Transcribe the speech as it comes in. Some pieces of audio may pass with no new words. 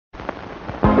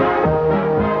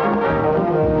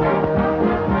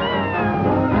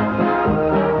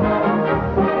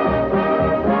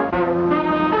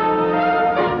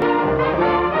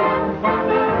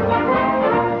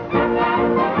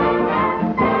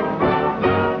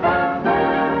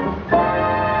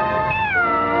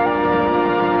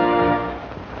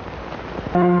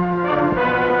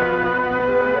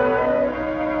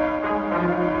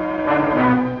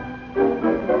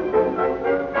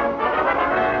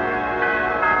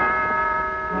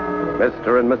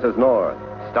Mr. and Mrs. North,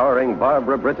 starring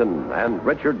Barbara Britton and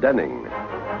Richard Denning.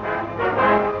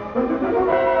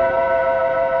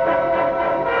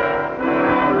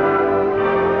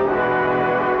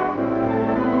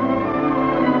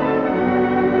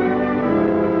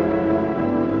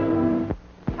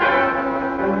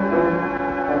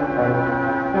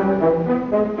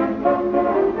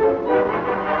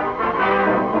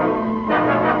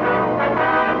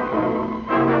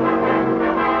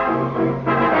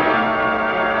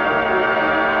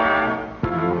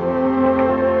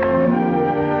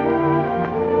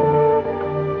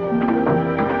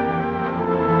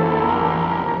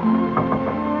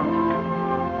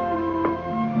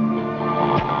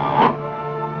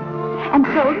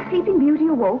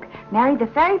 Married the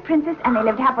fairy princess, and they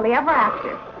lived happily ever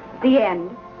after. The end.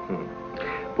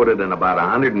 Put it in about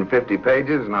 150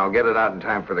 pages, and I'll get it out in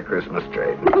time for the Christmas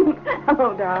trade.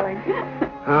 Hello, darling.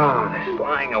 Oh, this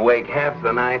lying awake half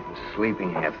the night and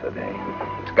sleeping half the day.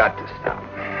 It's got to stop.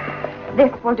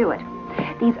 This will do it.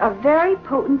 These are very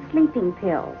potent sleeping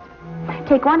pills.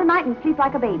 Take one tonight and sleep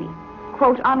like a baby.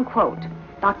 Quote, unquote.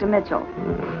 Dr. Mitchell.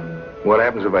 What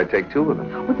happens if I take 2 of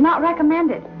them? Well, it's not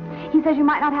recommended. He says you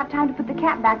might not have time to put the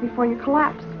cat back before you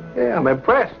collapse. Yeah, I'm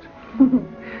impressed.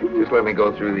 Just let me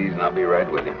go through these and I'll be right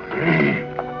with you.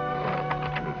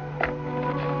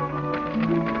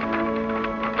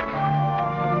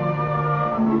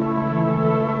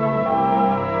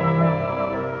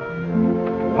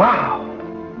 Wow.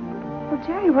 Well,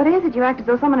 Jerry, what is it? You act as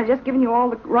though someone had just given you all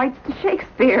the rights to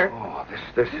Shakespeare. Oh,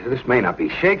 this may not be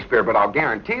Shakespeare, but I'll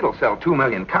guarantee it'll sell 2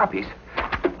 million copies.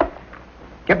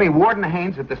 Get me Warden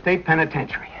Haines at the State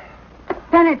Penitentiary.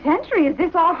 Penitentiary? Is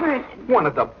this all for... One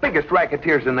of the biggest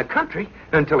racketeers in the country,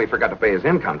 until he forgot to pay his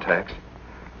income tax.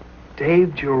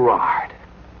 Dave Gerard.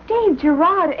 Dave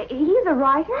Gerard? He's a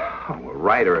writer? Oh, a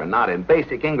writer and not in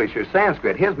basic English or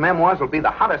Sanskrit. His memoirs will be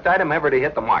the hottest item ever to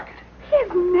hit the market. His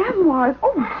memoirs?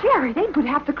 Oh, Jerry, they'd put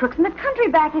half the crooks in the country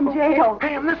back in jail. Oh,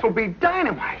 damn, this will be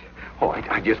dynamite. Oh,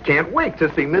 I just can't wait to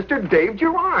see Mr. Dave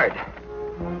Gerard.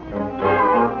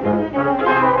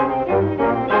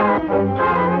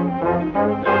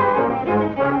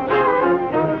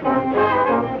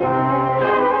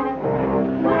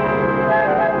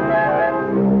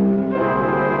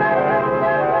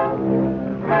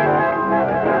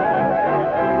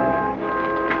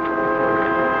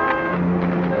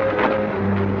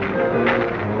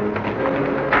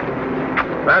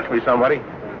 Match me, somebody.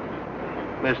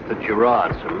 Mr.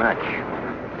 Gerard's a match.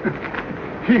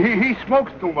 He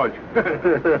smokes too much.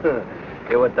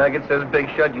 Hear what Taggert says, Big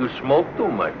Shot? You smoke too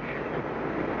much.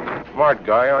 Smart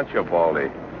guy, aren't you, Baldy?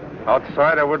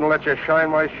 Outside, I wouldn't let you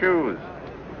shine my shoes.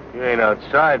 You ain't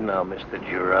outside now, Mr.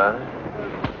 Gerard.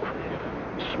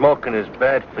 Smoking is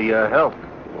bad for your health.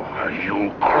 Why,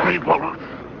 you cripple.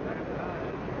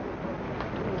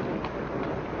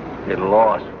 Get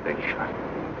lost, Big Shot.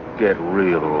 Get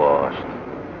real lost.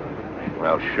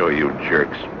 I'll show you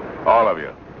jerks. All of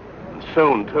you. And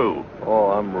soon, too. Oh,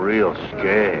 I'm real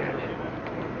scared.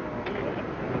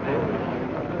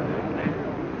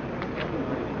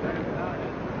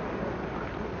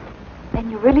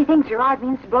 Then you really think Gerard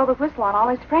means to blow the whistle on all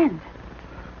his friends?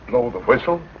 Blow the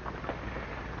whistle?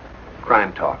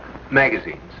 Crime Talk.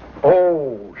 Magazines.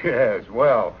 Oh, yes.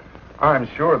 Well, I'm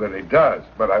sure that he does,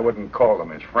 but I wouldn't call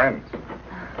them his friends.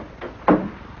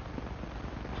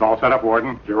 It's all set up,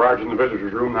 Warden. Gerard's in the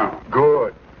visitor's room now.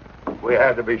 Good. We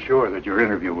had to be sure that your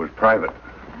interview was private.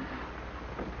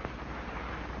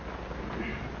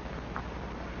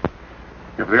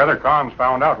 If the other cons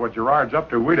found out what Gerard's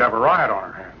up to, we'd have a riot on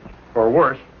our hands. Or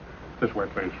worse. This way,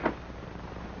 please.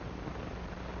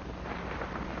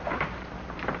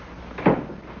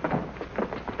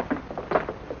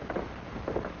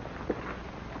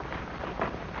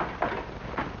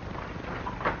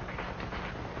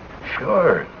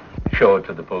 Sure. Show it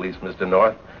to the police, Mr.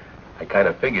 North. I kind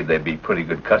of figured they'd be pretty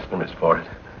good customers for it.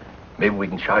 Maybe we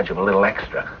can charge them a little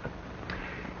extra.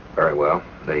 Very well.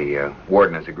 The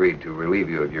warden has agreed to relieve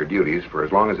you of your duties for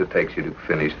as long as it takes you to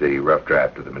finish the rough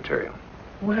draft of the material.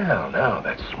 Well, now,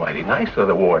 that's mighty nice of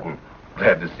the warden.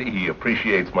 Glad to see he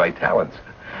appreciates my talents.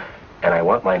 And I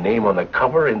want my name on the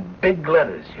cover in big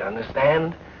letters, you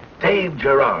understand? Dave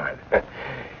Gerard.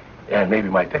 And maybe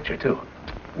my picture, too.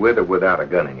 With or without a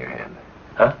gun in your hand?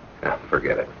 Huh? No,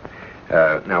 forget it.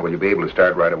 Now, will you be able to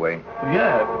start right away?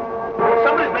 Yeah.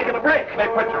 Somebody's making a break. They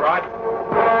put Gerard.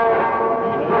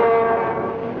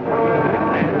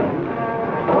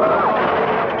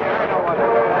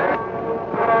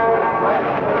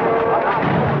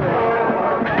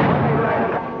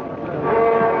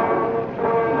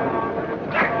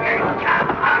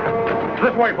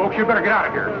 This way, folks. You better get out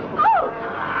of here.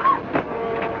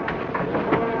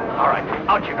 All right,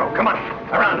 out you go. Come on.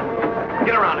 Around it.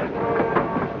 Get around it.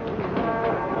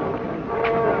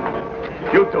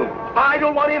 You two. I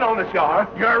don't want in on this, Yarr.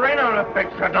 You're in on a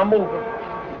fix, so now move.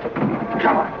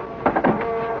 Come on.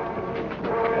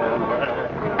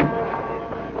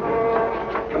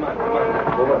 Come on.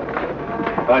 Move on.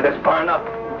 All right, that's far enough.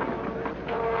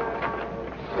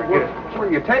 Where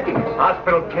are you taking us?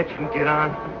 Hospital kitchen, get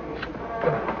on.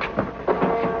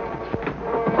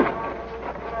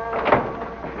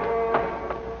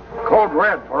 Code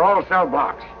red for all cell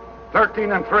blocks.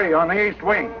 13 and 3 on the east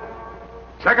wing.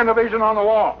 2nd Division on the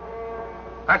wall.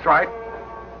 That's right.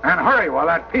 And hurry while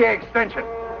that PA extension.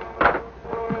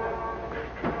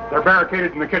 They're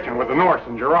barricaded in the kitchen with the Norse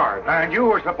and Gerard. And you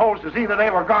were supposed to see that they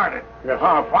were guarded. Yes.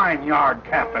 Oh, fine yard,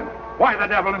 Captain. Why the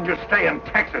devil didn't you stay in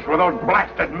Texas with those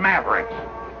blasted mavericks?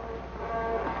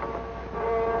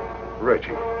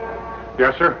 Richie.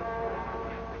 Yes, sir?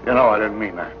 You know I didn't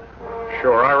mean that.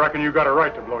 Sure, I reckon you got a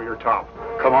right to blow your top.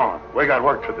 Come on, we got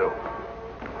work to do.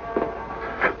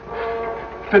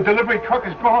 The delivery truck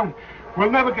is gone.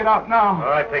 We'll never get out now. All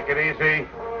right, take it easy.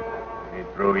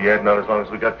 Ain't through yet, not as long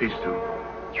as we got these two.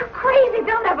 You're crazy.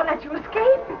 They'll never let you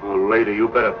escape. Oh, lady, you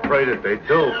better pray that they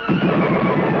do.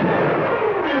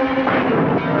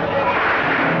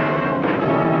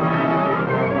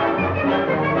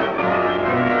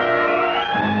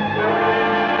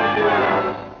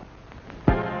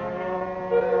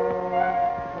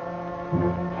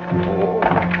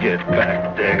 Get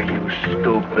back there, you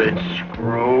stupid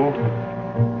screw.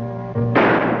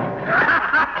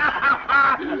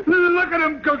 Look at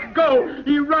him go.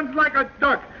 He runs like a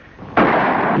duck.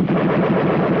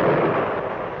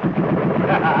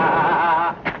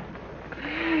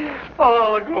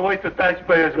 Oh, look, gonna waste the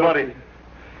taxpayers' money.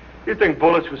 You think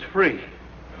bullets was free?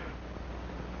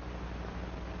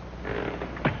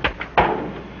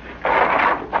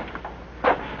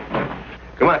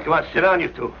 Come on, sit down, you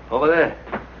two. Over there.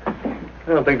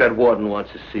 I don't think that warden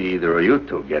wants to see either of you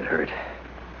two get hurt.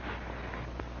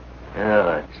 Now,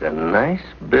 it's a nice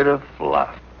bit of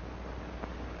fluff.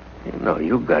 You know,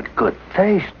 you got good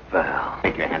taste, pal.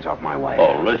 Take your hands off my wife.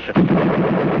 Oh, listen.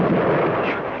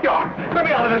 Yarr, let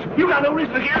me out of this. You got no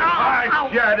reason to get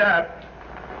out. Shut up.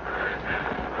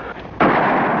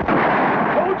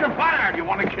 Hold your fire. Do you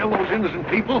want to kill those innocent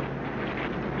people?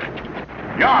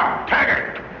 Yarr,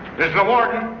 Taggert. This is the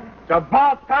warden. It's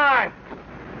about time.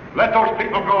 Let those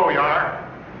people go,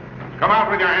 Yarr. Come out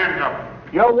with your hands up.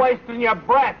 You're wasting your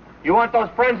breath. You want those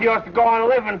friends of yours to go on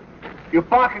living? You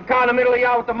park a car in the middle of the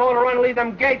yard with the motor running, leave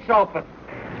them gates open.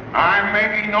 I'm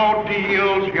making no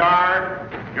deals,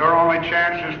 Yarr. Your only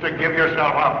chance is to give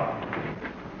yourself up.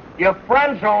 Your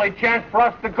friend's only chance for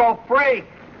us to go free.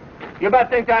 You better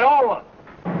think that over.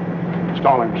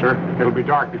 Stall him, sir. It'll be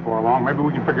dark before long. Maybe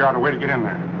we can figure out a way to get in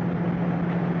there.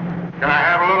 Can I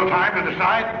have a little time to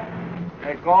decide?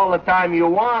 Take all the time you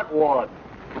want, Ward.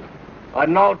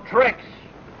 No tricks.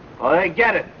 Well, they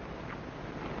get it.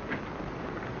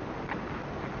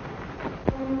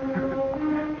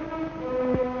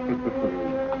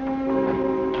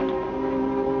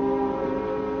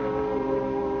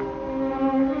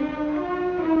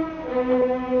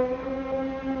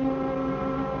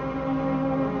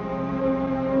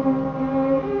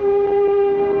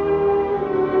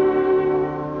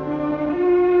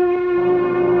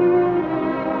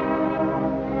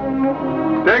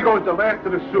 There goes the last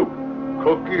of the soup.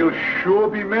 Cookie'll sure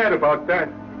be mad about that.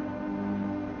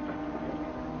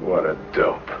 What a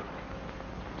dope.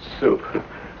 Soup.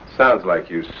 Sounds like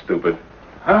you, stupid.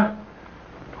 Huh?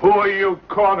 Who are you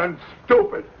calling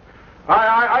stupid?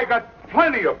 I got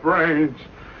plenty of brains.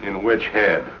 In which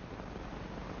head?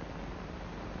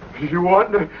 You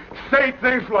want to say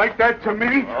things like that to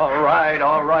me? All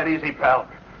right, easy, pal.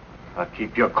 Now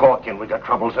keep your cork in. We got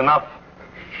troubles enough.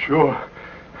 Sure.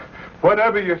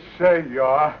 Whatever you say,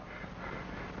 Yarr.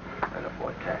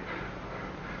 Attaboy, Taggert.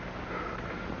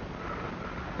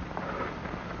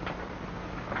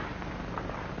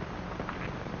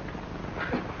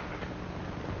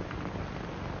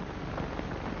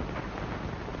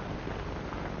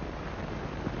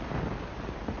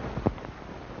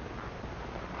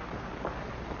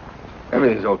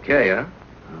 Everything's okay, huh?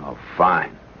 Oh,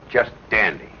 fine. Just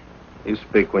dandy. You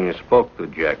speak when you spoke to,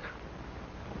 Jack.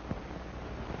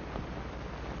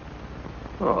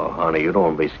 Oh, honey, you don't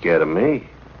want to be scared of me.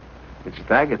 It's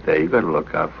Taggert there you got to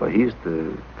look out for. He's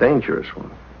the dangerous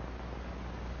one.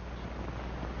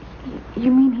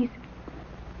 You mean he's...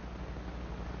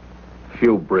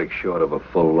 Few bricks short of a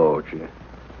full load, yeah.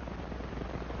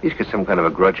 He's got some kind of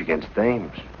a grudge against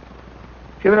dames.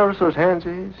 You ever notice those hands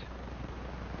of his?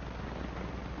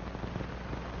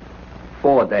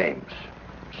 4 dames.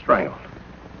 Strangled.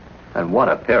 And what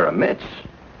a pair of mitts.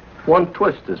 1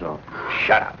 twist is all.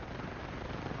 Shut up.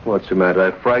 What's the matter?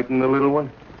 I frightened the little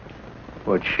one?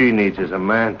 What she needs is a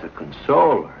man to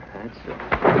console her. That's it.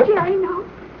 Jerry, no.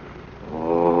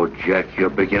 Oh, Jack, you're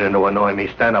beginning to annoy me.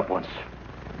 Stand up once.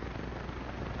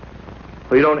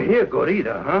 Well, you don't hear good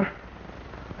either, huh?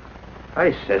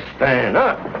 I said stand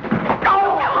up.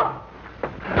 Oh!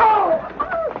 Oh!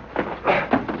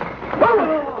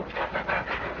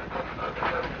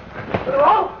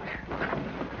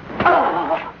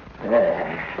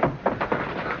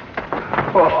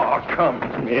 Oh, come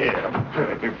here.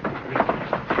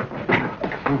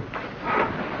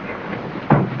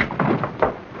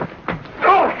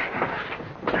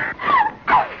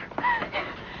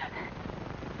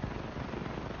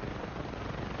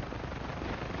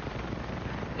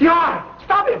 Yarr!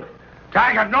 Stop him!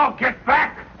 Taggert, no, get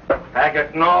back!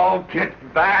 Taggert, no,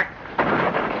 get back.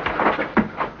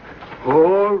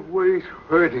 Always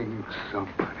hurting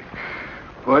somebody.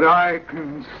 But I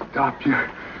can stop you.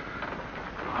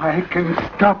 I can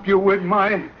stop you with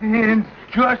my hands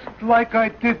just like I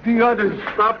did the others.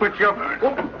 Stop it, you...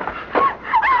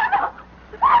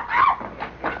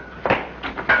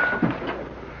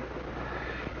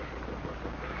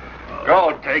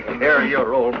 Go take care of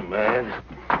your old man.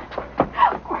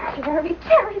 Oh,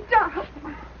 Jerry, darling.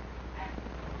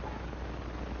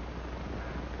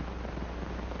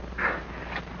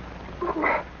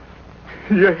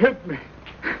 You hit me.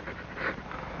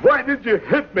 Why did you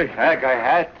hit me? Heck, I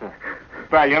had to.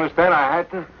 Brad, you understand? I had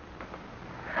to.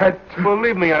 Had to.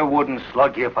 Believe me, I wouldn't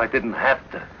slug you if I didn't have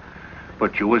to.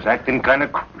 But you was acting kind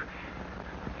of...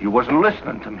 You wasn't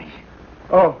listening to me.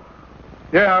 Oh,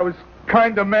 yeah, I was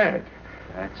kind of mad.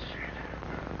 That's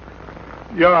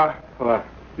it. Yeah. What?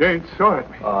 You ain't sore at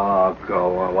me. Oh,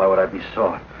 go on. Why would I be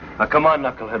sore? Now, come on,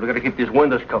 knucklehead. We got to keep these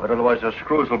windows covered, otherwise our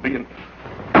screws will be in...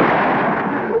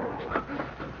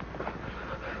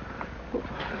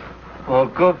 Well,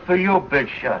 good for you, big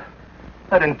shot.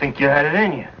 I didn't think you had it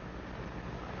in you.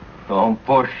 Don't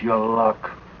push your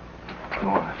luck. Go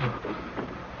on.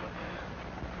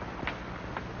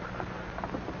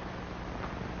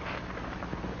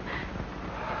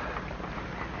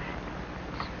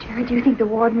 Jerry, do you think the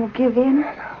warden will give in?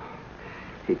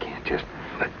 You can't just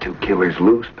let 2 killers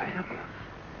loose, Pam.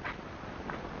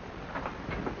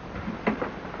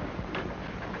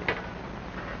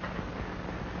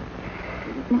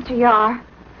 Mr. Yarr,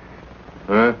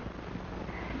 Huh?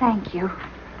 thank you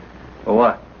For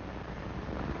what?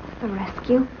 for the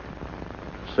rescue.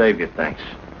 Save your thanks.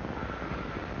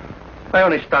 I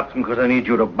only stopped him because I need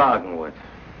you to bargain with.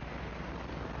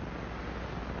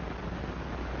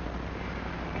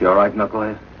 You all right,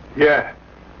 knucklehead? Yeah.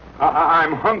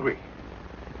 I'm hungry.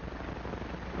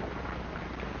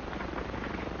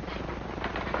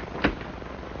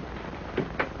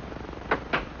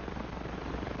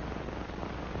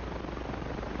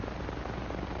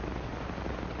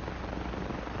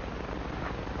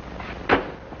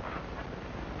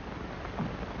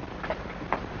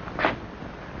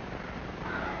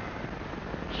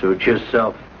 Suit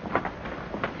yourself.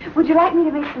 Would you like me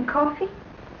to make some coffee?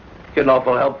 Getting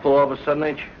awful helpful all of a sudden,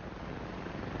 ain't you?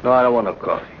 No, I don't want no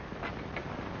coffee.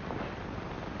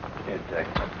 Here, take.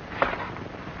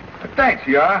 Thanks,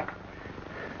 Yarr.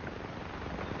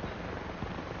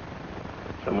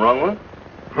 Something wrong with it?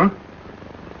 Huh?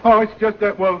 Oh, it's just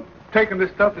that, well, taking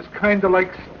this stuff is kind of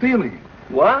like stealing.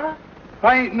 What?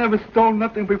 I ain't never stole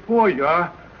nothing before,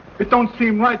 Yarr. It don't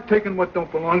seem right taking what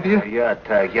don't belong to you. Yeah,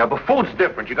 Tag. Yeah, but food's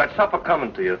different. You got supper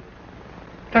coming to you.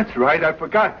 That's right, I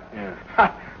forgot. Yeah.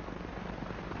 Ha.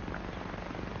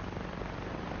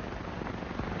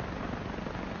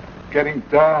 Getting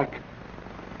dark.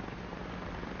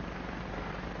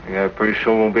 Yeah, pretty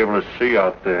soon we'll be able to see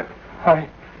out there. I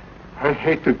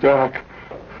hate the dark.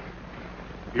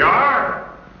 Yarr!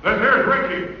 This here's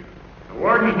Richie. The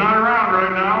warden's not around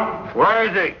right now. Where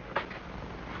is he?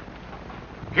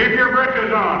 Keep your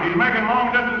britches on. He's making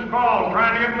long-distance calls,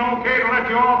 trying to get an okay to let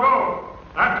you all go.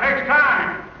 That takes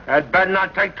time. That better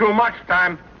not take too much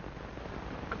time.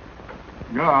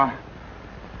 Yeah.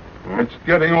 It's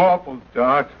getting awful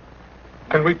dark.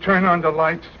 Can we turn on the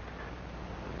lights?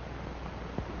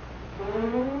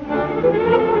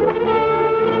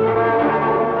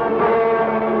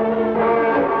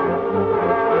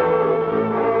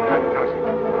 That does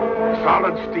it.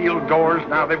 Solid steel doors.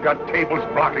 Now they've got tables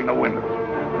blocking the windows.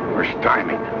 We're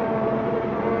stymied.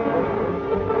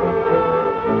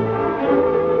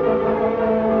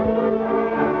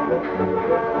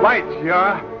 Lights,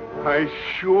 yeah. I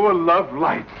sure love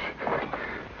lights.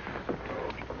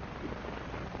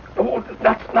 Oh,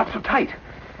 that's not so tight.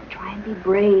 Try and be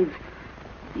brave.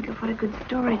 Think of what a good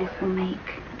story this will make.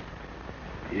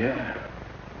 Yeah.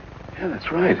 Yeah,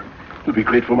 that's right. It'll be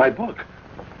great for my book.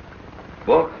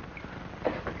 Book?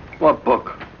 What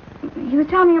book? He was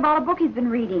telling me about a book he's been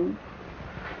reading.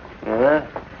 Yeah?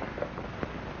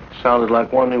 Sounded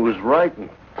like one he was writing.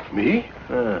 Me?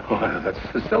 Oh,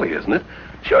 that's silly, isn't it?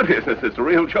 Sure it is. It's a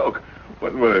real joke.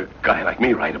 What would a guy like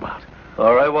me write about?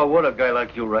 All right, what would a guy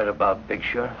like you write about, Big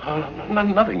Shot?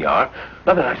 Nothing, Yarr.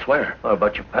 Nothing, I swear. What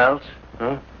about your pals?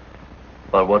 Huh?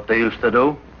 About what they used to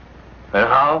do? And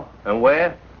how? And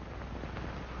where?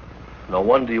 No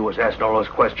wonder you was asking all those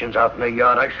questions out in the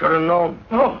yard. I should have known.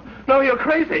 No, you're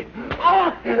crazy.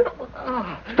 Oh!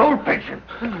 Stool pigeon.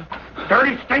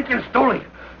 Dirty, stinking stoolie.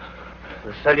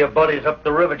 You sell your buddies up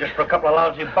the river just for a couple of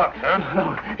lousy bucks, huh?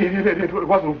 No, it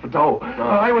wasn't for dough.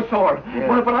 I was sore.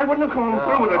 Yeah. But I wouldn't have gone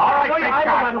through with it. All right, No, Big I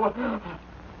Shot. don't know.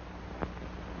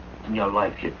 In your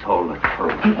life, you told the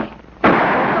truth.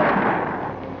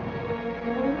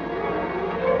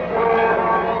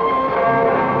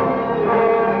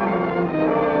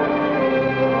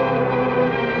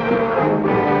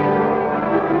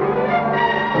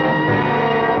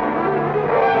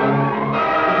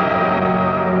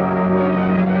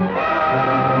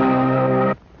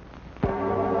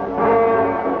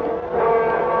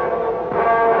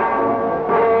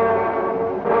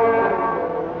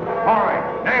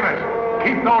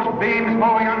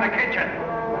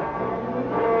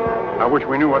 I wish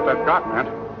we knew what that got meant.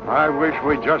 I wish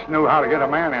we just knew how to get a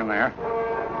man in there.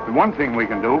 The one thing we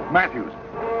can do, Mathews.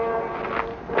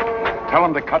 Tell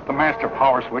him to cut the master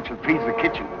power switch that feeds the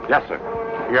kitchen. Yes, sir.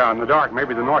 Yeah, in the dark,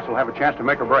 maybe the Norse will have a chance to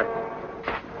make a break.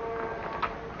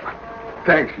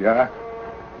 Thanks, Yarr.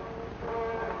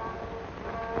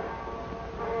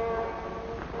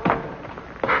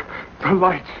 The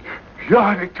lights.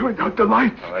 Yarr, they turned out the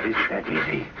lights. All right,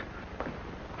 easy.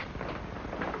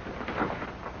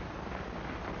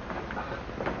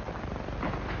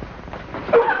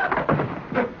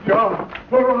 Yarr,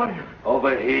 where are you?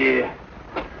 Over here.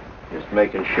 Just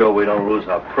making sure we don't lose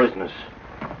our prisoners.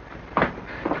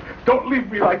 Don't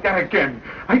leave me like that again.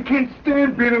 I can't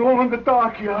stand being alone in the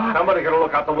dark, Yarr. Somebody gonna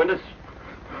look out the windows?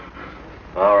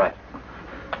 All right.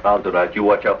 I'll do that. You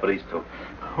watch out for these two.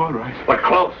 All right. But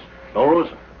close. Don't lose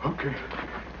them. Okay.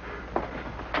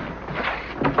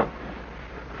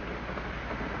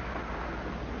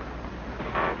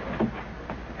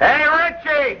 Hey,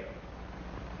 Richie!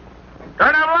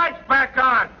 Turn them lights back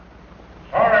on.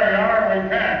 Sorry, Yarr, we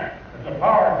can't. It's a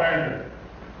power failure.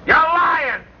 You're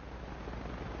lying.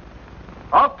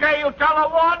 Okay, you tell the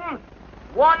warden.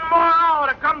 1 more hour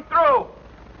to come through.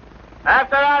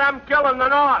 After that, I'm killing the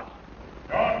North.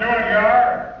 Don't do it,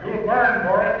 Yarr. You'll burn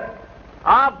for it.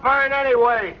 I'll burn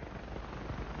anyway.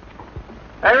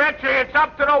 Hey, Richie, it's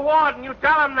up to the warden. You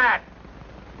tell him that.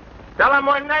 Tell him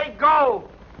when they go,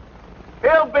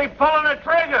 he'll be pulling the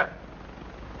trigger.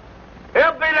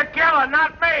 He'll be the killer,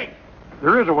 not me.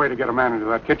 There is a way to get a man into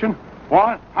that kitchen.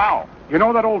 What? How? You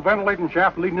know that old ventilating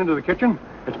shaft leading into the kitchen?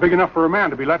 It's big enough for a man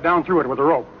to be let down through it with a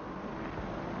rope.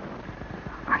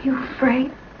 Are you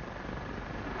afraid?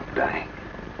 Dying.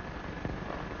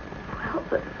 Well,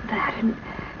 that and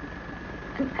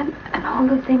all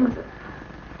the things,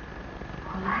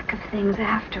 or lack of things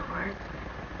afterwards.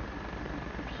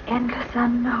 The endless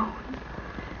unknown.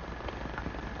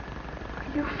 Are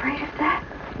you afraid of that?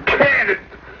 Can it?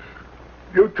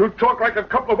 You two talk like a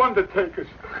couple of undertakers.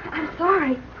 I'm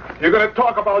sorry. You're going to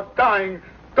talk about dying.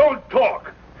 Don't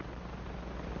talk.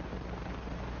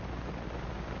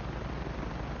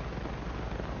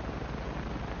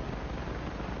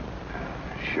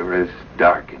 Sure is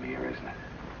dark in here, isn't it?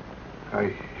 I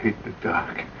hate the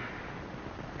dark.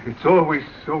 It's always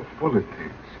so full of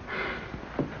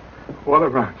things. All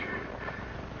around you.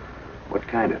 What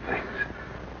kind of things?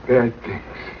 Bad things.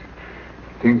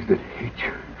 Things that hate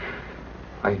you.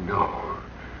 I know.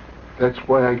 That's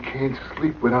why I can't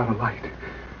sleep without a light.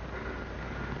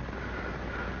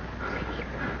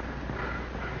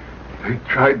 They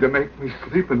tried to make me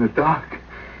sleep in the dark,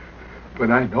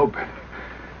 but I know better.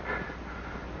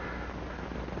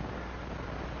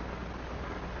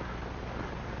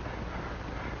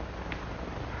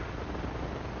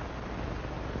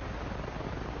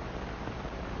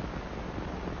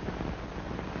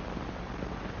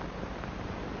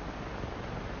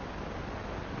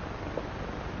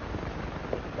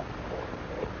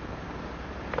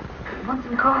 Want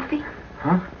some coffee?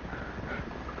 Huh?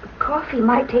 Coffee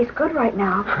might taste good right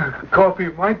now. Coffee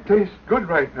might taste good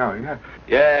right now, yeah.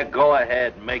 Yeah, go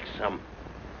ahead. Make some.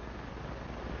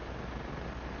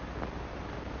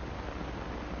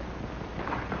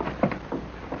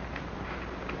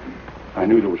 I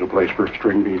knew there was a place for a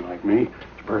string bean like me.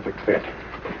 It's a perfect fit.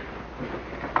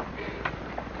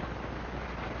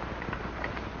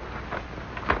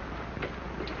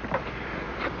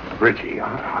 Richie,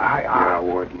 yeah,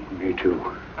 Warden, me too.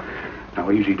 Now,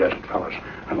 easy does it, fellas.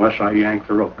 Unless I yank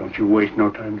the rope, don't you waste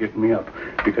no time getting me up.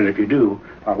 Because if you do,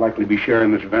 I'll likely be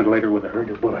sharing this ventilator with a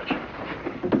herd of bullets.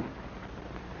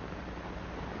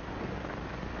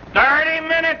 30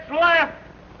 minutes left.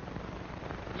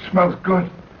 Smells good.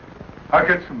 I'll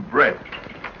get some bread.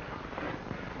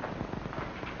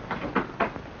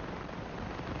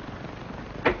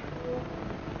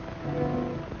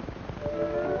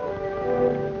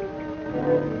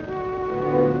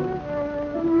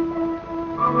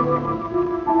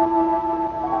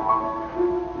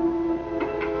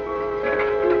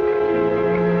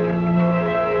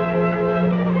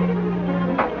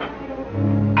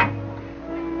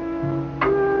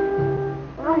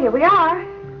 Well, here we are.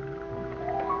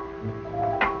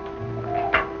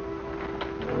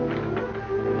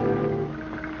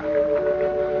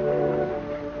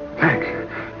 Thanks.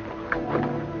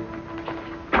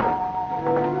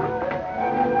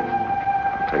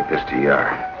 Take this to Yarr.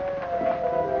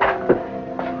 I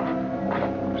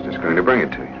was just going to bring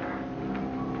it to you.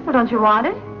 Well, don't you want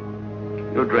it?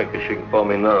 You drink it, she can pour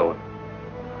me another one.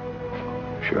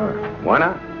 Sure. Why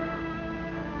not?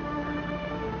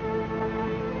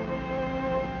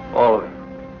 All of it.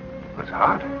 It's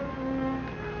hot.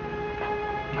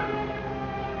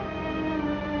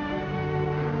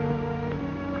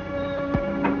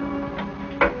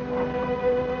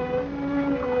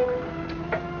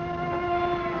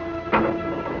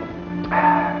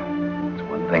 That's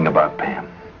one thing about Pam.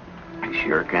 She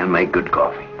sure can make good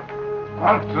coffee.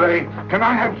 I'll say, can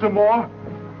I have some more?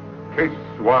 Tastes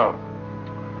swell.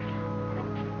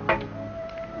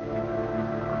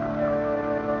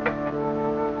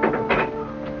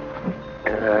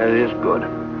 It is good.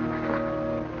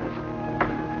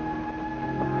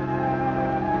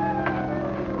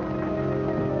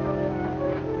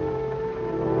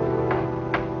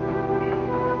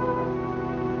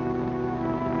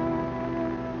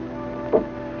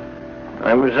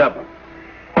 Time is up.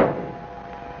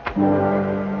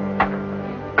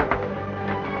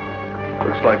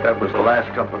 Looks like that was the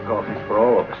last cup of coffee for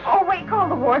all of us. Oh, wait, call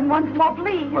the warden once more,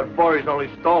 please. But Borey's only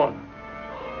stolen.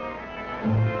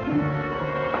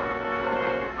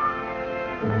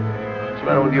 What's the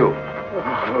matter with you? Oh,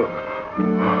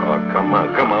 come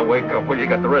on, wake up. Well, you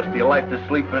got the rest of your life to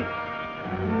sleep in.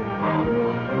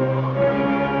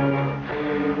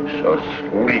 So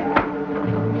sleep.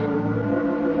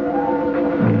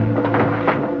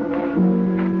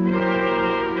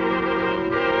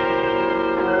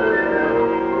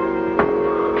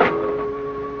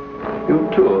 You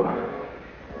too.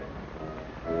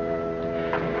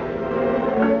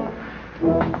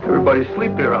 Everybody's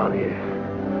sleepy around here.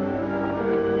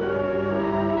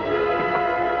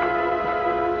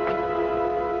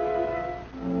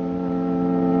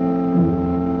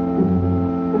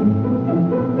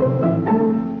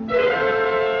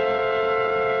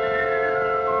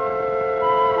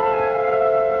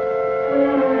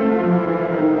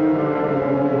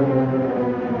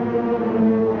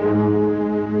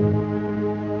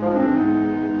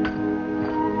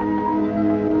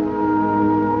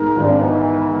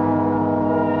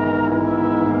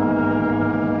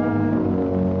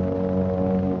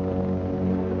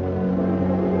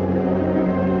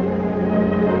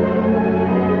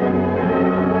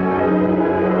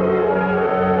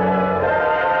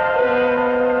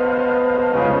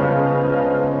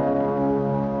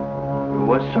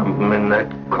 Something in that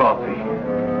coffee.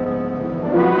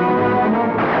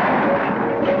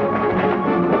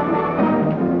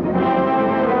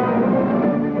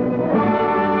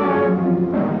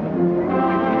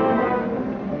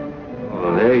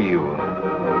 Oh, there you are.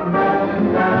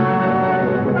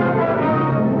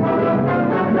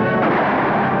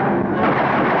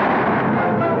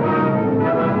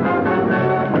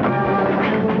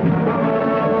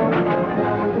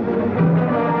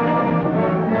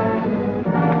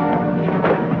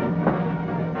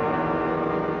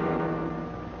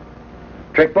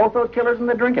 Tricked both those killers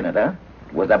into drinking it, huh?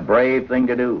 It was a brave thing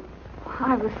to do.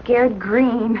 I was scared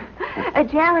green.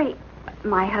 Jerry,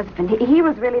 my husband, he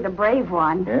was really the brave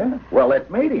one. Yeah? Well, let's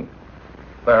meet him.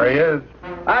 There he is.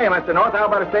 Hiya, Mr. North. How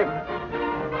about a statement?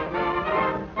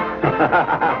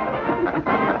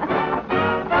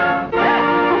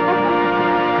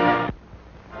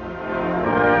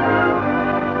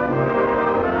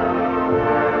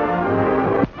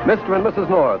 Mr. and Mrs.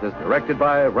 North is directed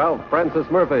by Ralph Francis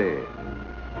Murphy.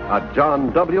 A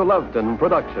John W. Loveton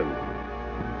production.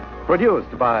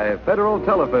 Produced by Federal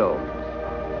Telefilms.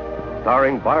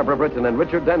 starring Barbara Britton and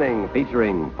Richard Denning,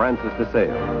 featuring Francis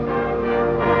DeSale.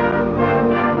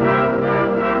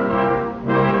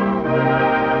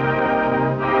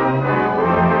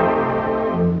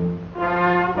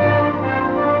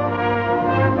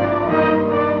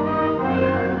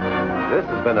 This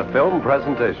has been a film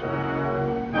presentation.